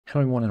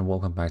Hello everyone and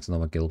welcome back to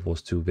another Guild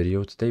Wars 2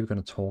 video. Today we're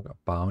going to talk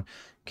about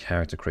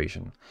character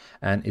creation,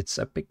 and it's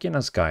a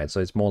beginner's guide, so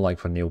it's more like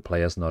for new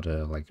players, not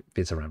like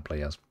veteran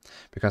players,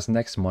 because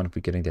next month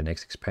we're getting the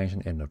next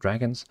expansion, End of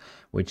Dragons,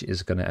 which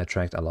is going to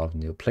attract a lot of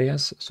new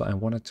players. So I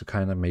wanted to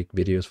kind of make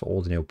videos for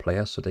all the new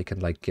players so they can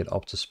like get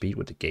up to speed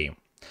with the game.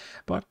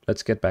 But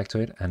let's get back to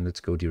it and let's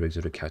go direct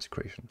to the character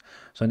creation.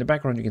 So in the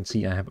background you can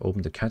see I have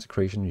opened the character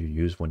creation you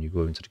use when you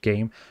go into the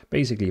game.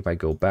 Basically, if I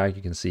go back,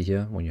 you can see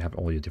here when you have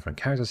all your different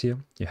characters here,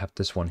 you have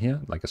this one here,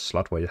 like a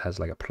slot where it has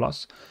like a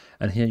plus,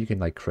 and here you can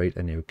like create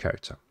a new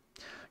character.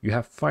 You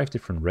have 5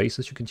 different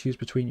races you can choose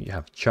between. You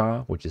have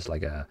Char, which is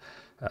like a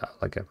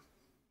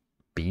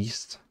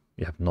beast.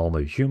 You have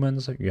normal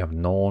humans. You have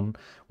Norn,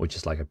 which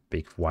is like a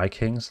big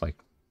Vikings, like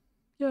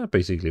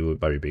basically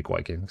very big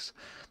Vikings.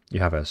 You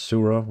have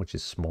Asura, which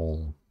is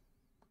small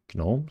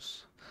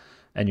gnomes,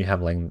 and you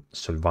have like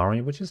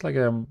Sylvari, which is like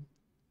a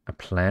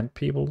plant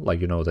people, like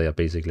they are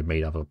basically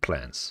made out of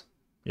plants.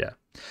 Yeah,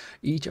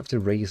 each of the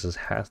races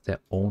has their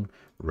own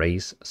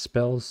race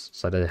spells,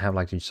 so they have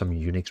like some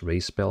unique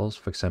race spells.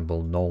 For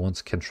example,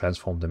 Norns can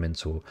transform them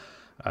into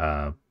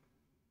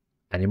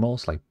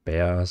animals like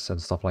bears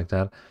and stuff like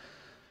that.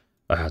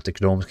 The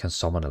gnomes can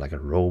summon like a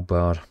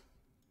robot.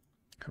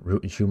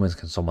 Humans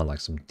can summon like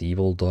some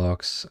devil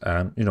dogs,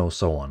 and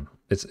so on.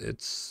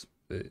 It's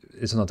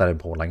not that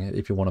important. Like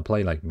if you want to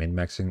play like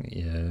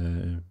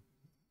min-maxing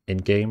in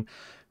game,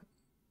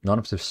 none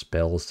of the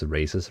spells the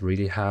races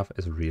really have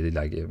is really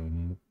like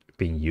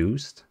being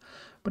used,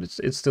 but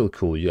it's still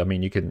cool. I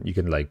mean, you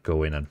can like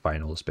go in and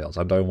find all the spells.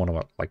 I don't want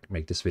to like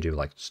make this video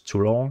like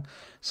too long,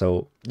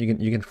 so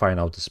you can find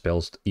out the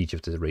spells each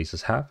of the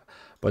races have,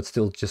 but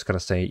still just gonna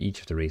say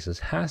each of the races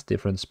has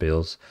different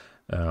spells.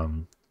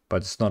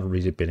 But it's not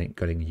really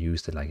getting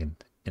used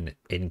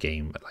in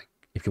game, like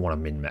if you want to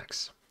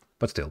min-max.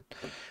 But still,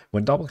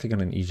 when double-clicking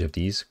on each of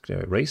these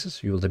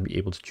races, you will then be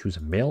able to choose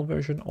a male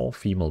version or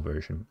female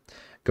version.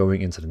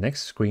 Going into the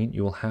next screen,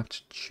 you will have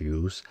to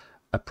choose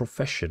a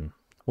profession,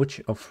 which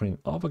in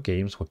other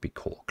games would be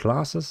called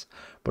classes,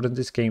 but in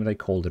this game they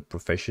called it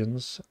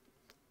professions.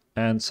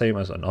 And same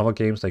as in other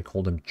games, they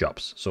call them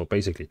jobs. So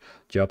basically,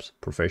 jobs,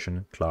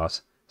 profession,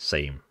 class,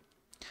 same.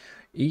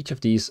 Each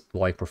of these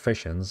like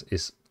professions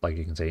is, like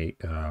you can say,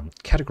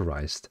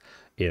 categorized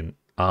in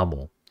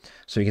armor.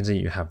 So you can see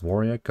you have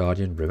warrior,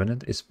 guardian,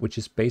 revenant, which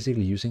is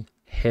basically using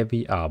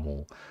heavy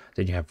armor.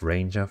 Then you have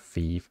ranger,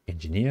 thief,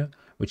 engineer,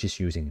 which is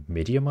using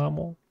medium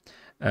armor.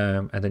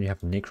 And then you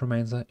have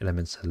necromancer,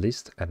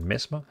 elementalist, and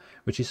mesmer,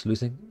 which is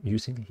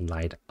using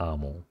light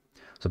armor.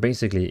 So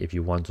basically, if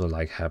you want to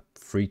like have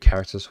 3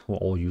 characters who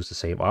all use the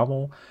same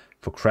armor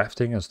for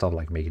crafting and stuff,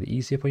 like make it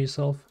easier for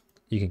yourself,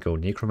 you can go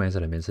Necromancer,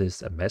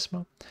 Elementalist, and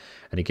Mesmer.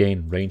 And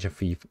again, Ranger,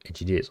 Thief,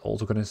 Engineer is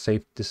also going to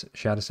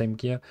share the same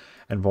gear.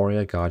 And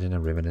Warrior, Guardian,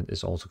 and Revenant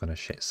is also going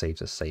to save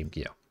the same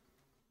gear.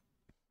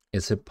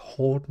 It's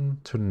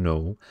important to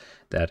know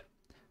that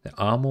the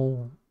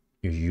armor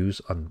you use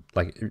on,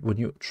 like when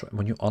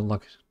you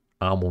unlock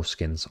armor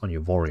skins on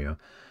your Warrior,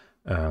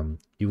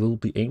 you will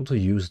be able to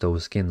use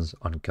those skins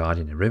on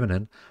Guardian and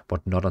Revenant,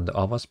 but not on the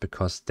others,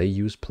 because they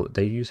use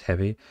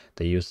heavy,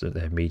 they use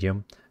the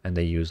medium, and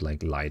they use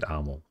like light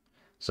armor.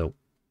 So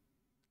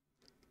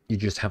you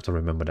just have to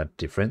remember that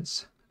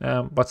difference,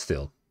 but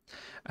still,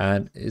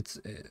 and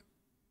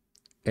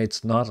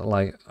it's not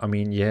like, I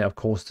mean, yeah, of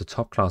course the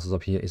top classes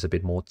up here is a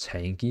bit more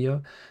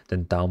tankier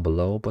than down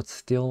below, but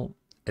still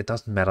it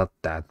doesn't matter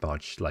that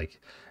much. Like,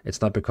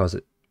 it's not because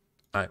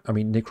I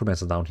mean,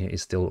 Necromancer down here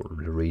is still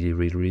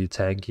really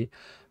tanky,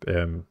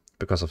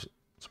 because of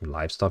some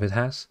life stuff it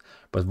has,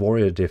 but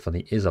Warrior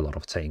definitely is a lot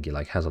of tanky,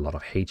 like has a lot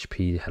of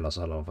HP, has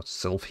a lot of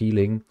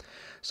self-healing.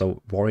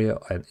 So Warrior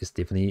is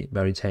definitely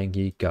very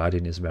tanky.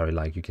 Guardian is very,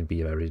 like, you can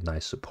be a very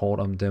nice support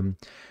on them.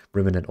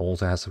 Revenant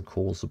also has some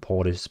cool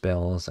supportive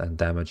spells and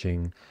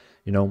damaging.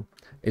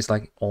 It's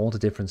like all the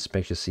different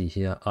specs you see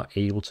here are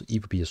able to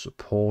either be a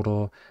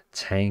supporter,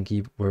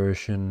 tanky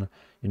version,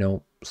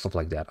 stuff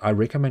like that. I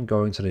recommend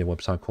going to the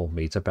website called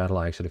Meta Battle.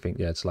 I actually think,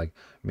 yeah, it's like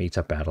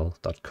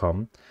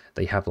metabattle.com.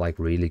 They have like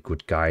really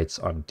good guides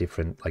on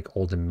different, like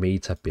all the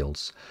meta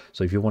builds.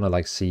 So if you want to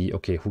like see,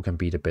 okay, who can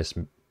be the best,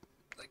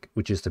 like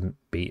which is the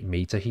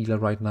meta healer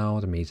right now,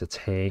 the meta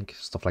tank,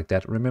 stuff like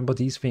that. Remember,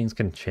 these things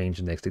can change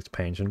the next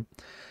expansion,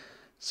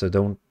 so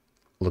don't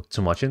look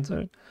too much into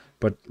it,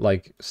 but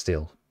like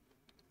still.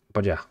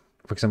 But yeah,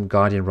 for example,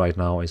 Guardian right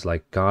now is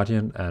like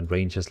Guardian, and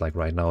Rangers like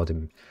right now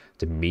the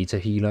meta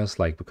healers,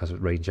 like because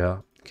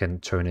Ranger can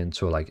turn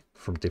into, like,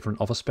 from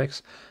different other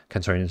specs,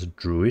 can turn into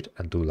Druid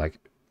and do like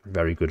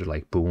very good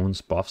like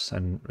boons, buffs,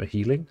 and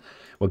healing.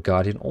 Well,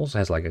 Guardian also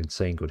has like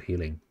insane good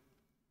healing.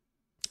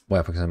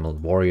 Where, for example,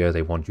 Warrior,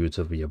 they want you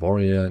to be a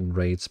Warrior in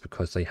raids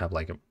because they have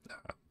like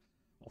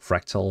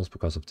fractals,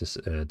 because of this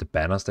the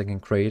banners they can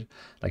create.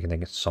 Like, they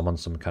can summon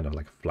some kind of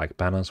like flag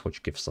banners,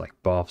 which gives like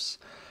buffs.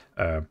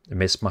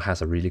 Mesmer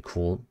has a really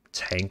cool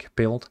tank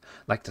build.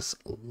 Like, there's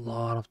a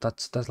lot of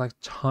there's like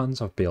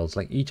tons of builds.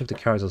 Like, each of the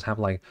characters have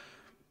like,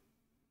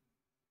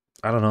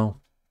 I don't know,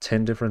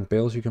 10 different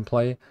builds you can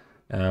play.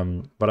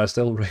 But I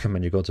still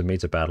recommend you go to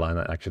meta battle and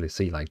actually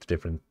see like the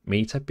different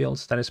meta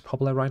builds that is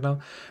popular right now.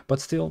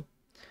 But still,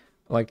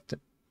 like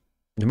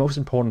the most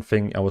important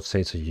thing I would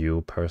say to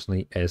you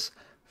personally is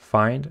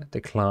find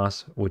the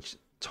class which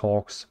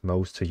talks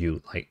most to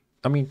you. Like,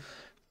 I mean,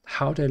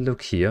 how they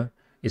look here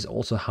is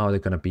also how they're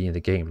gonna be in the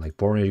game.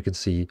 Like warrior, you can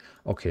see,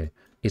 okay,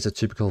 it's a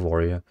typical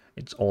warrior.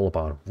 It's all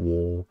about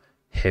war,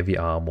 heavy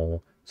armor,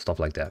 stuff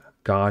like that.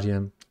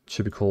 Guardian,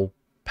 typical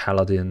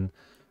paladin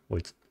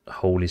with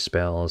holy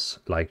spells,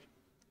 like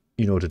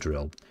you know the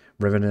drill.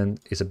 Revenant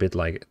is a bit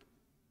like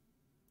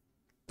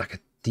a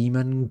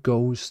demon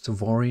ghost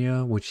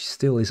warrior, which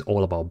still is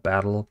all about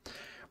battle.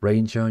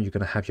 Ranger, you're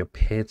gonna have your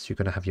pets, you're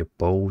gonna have your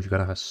bow, you're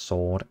gonna have a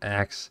sword,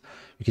 axe.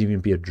 You can even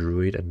be a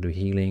druid and do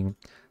healing.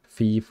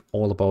 Thief,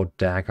 all about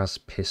daggers,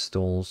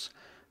 pistols.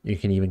 You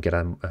can even get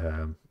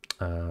a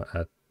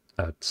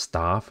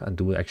staff and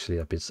do actually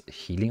a bit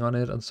healing on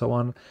it and so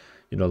on.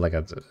 You know, like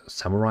a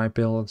samurai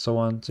build and so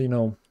on. So you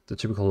know the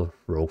typical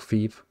rogue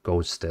thief,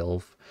 goes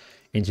stealth.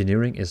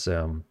 Engineering is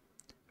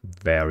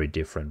very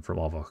different from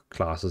other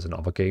classes in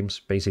other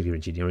games. Basically,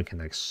 engineering can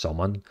like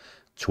summon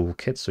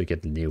toolkits so you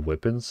get new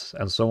weapons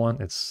and so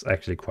on. It's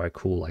actually quite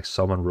cool, like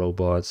summon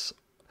robots.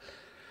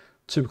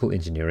 Typical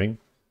engineering.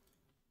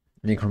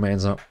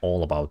 Necromancer,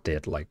 all about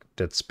dead, like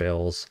dead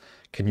spells.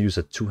 Can use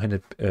a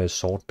two-handed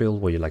sword build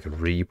where you're like a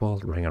reaper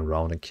running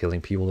around and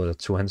killing people with a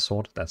two-handed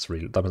sword. That's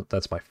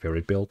my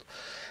favorite build.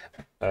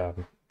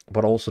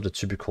 But also the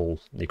typical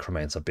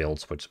necromancer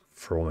builds with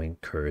throwing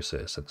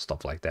curses and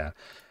stuff like that.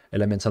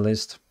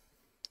 Elementalist,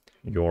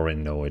 you already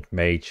know it.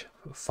 Mage,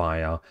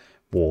 fire,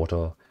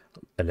 water,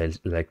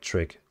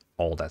 electric,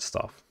 all that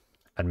stuff.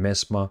 And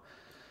Mesmer.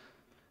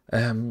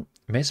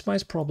 Mesmer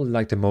is probably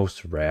like the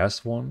most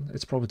rarest one.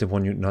 It's probably the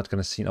one you're not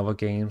gonna see in other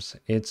games.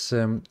 It's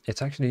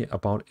actually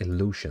about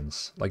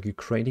illusions. Like you're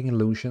creating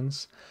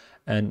illusions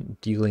and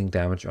dealing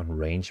damage on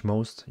range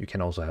most. You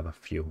can also have a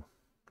few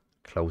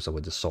closer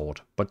with the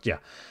sword. But yeah,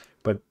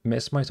 but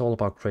Mesmer is all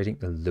about creating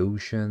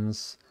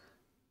illusions,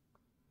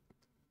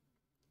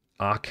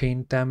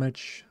 arcane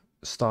damage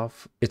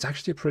stuff. It's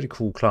actually a pretty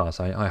cool class.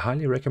 I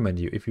highly recommend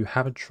you, if you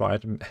haven't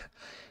tried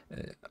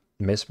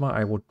Mesmer,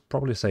 I would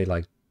probably say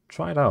like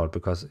try it out,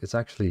 because it's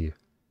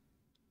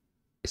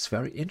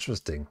very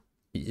interesting,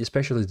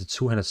 especially the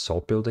two-handed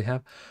sword build they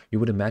have. You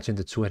would imagine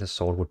the two-handed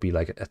sword would be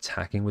like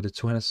attacking with the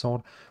two-handed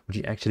sword, but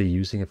you're actually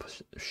using it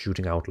for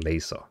shooting out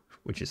laser,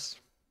 which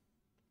is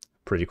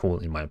pretty cool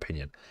in my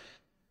opinion.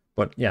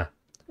 But yeah,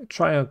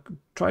 try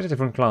the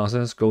different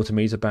classes, go to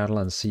meta battle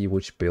and see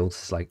which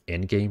builds is like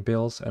end-game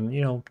builds, and you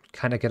know,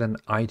 kind of get an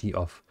idea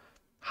of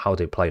how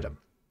they play them.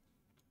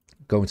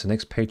 Going to the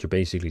next page, you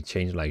basically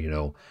change, like, you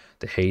know,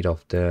 the height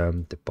of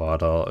them, the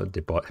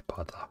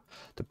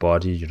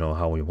body, you know,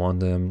 how you want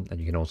them. And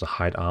you can also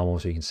hide armor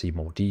so you can see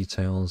more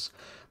details,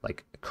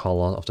 like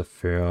color of the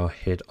fur,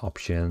 head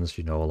options,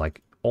 you know,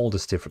 like all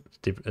this different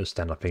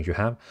standard things you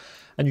have.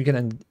 And you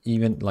can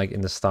even, like,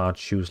 in the start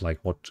choose like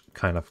what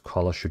kind of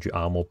color should your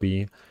armor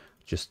be,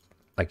 just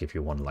like if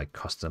you want to like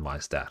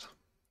customize that.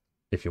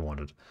 If you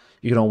wanted,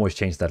 you can always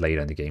change that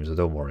later in the game, so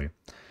don't worry.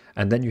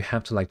 And then you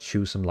have to like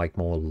choose some like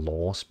more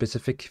lore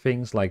specific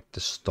things, like the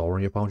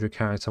story about your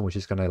character, which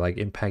is gonna like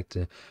impact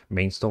the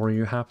main story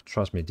you have.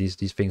 Trust me, these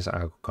things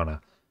are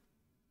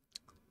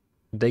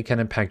they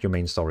can impact your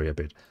main story a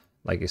bit.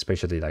 Like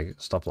especially like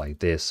stuff like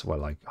this, where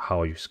like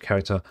how you use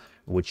character,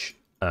 which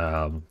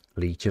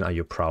legion are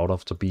you proud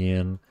of to be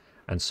in,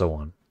 and so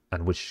on,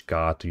 and which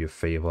god do you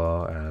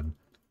favor, and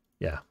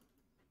yeah.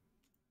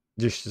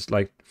 Just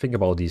like think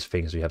about these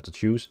things you have to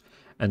choose,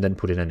 and then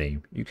put in a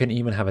name. You can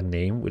even have a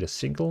name with a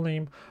single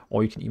name,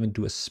 or you can even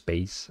do a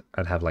space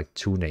and have like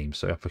two names.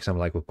 So for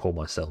example, I would call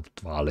myself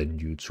Dvalin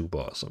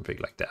YouTuber or something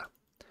like that.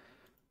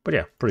 But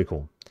yeah, pretty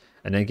cool.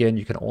 And again,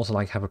 you can also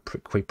like have a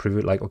quick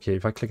preview, like, okay,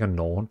 if I click on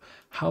Norn,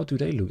 how do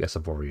they look as a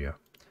warrior?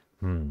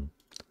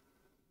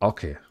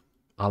 Okay,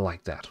 I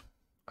like that.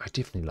 I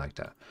definitely like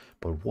that.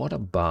 But what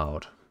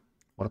about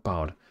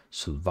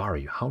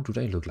Sylvari? How do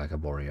they look like a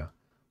warrior?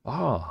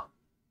 Ah,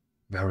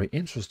 very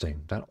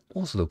interesting. That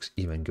also looks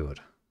even good.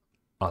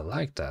 I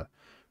like that.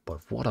 But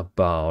what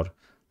about,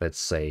 let's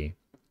say,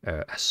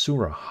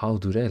 Asura? How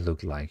do they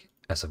look like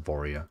as a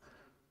warrior?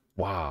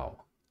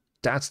 Wow,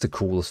 that's the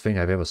coolest thing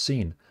I've ever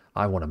seen.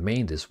 I want to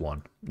main this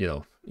one. You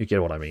know, you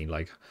get what I mean,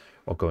 like,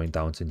 or going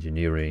down to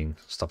engineering,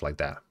 stuff like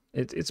that.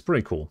 It's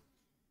pretty cool.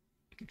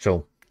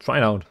 So try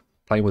it out,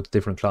 play with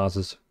different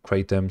classes,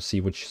 create them,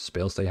 see which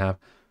spells they have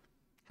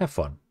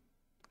fun.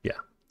 Yeah.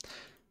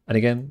 And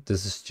again,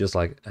 this is just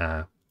like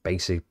a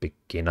basic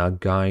beginner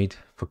guide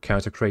for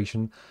character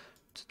creation,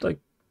 to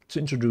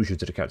introduce you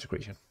to the character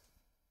creation.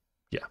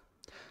 Yeah.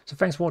 So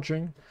thanks for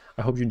watching.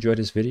 I hope you enjoyed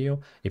this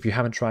video. If you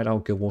haven't tried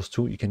out Guild Wars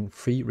 2, you can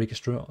free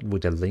register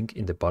with the link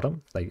in the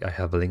bottom. Like, I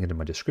have a link in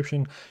my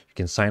description. You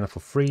can sign up for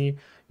free,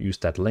 use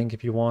that link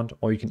if you want,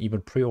 or you can even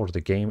pre-order the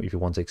game if you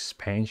want the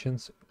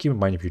expansions. Keep in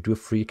mind, if you do a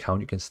free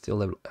account, you can still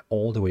level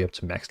all the way up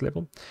to max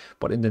level,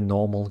 but in the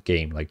normal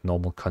game, like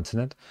normal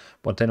continent.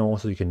 But then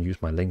also you can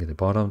use my link in the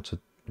bottom to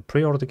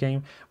pre-order the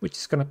game, which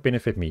is gonna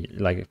benefit me.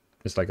 Like,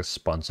 it's like a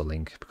sponsor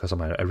link because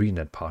I'm an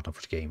ArenaNet partner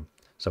for the game.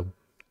 So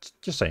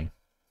just saying,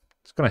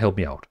 it's gonna help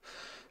me out.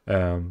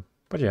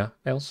 But yeah,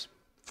 else,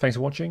 thanks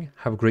for watching.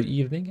 Have a great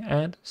evening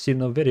and see you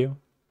in another video.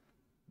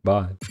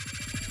 Bye.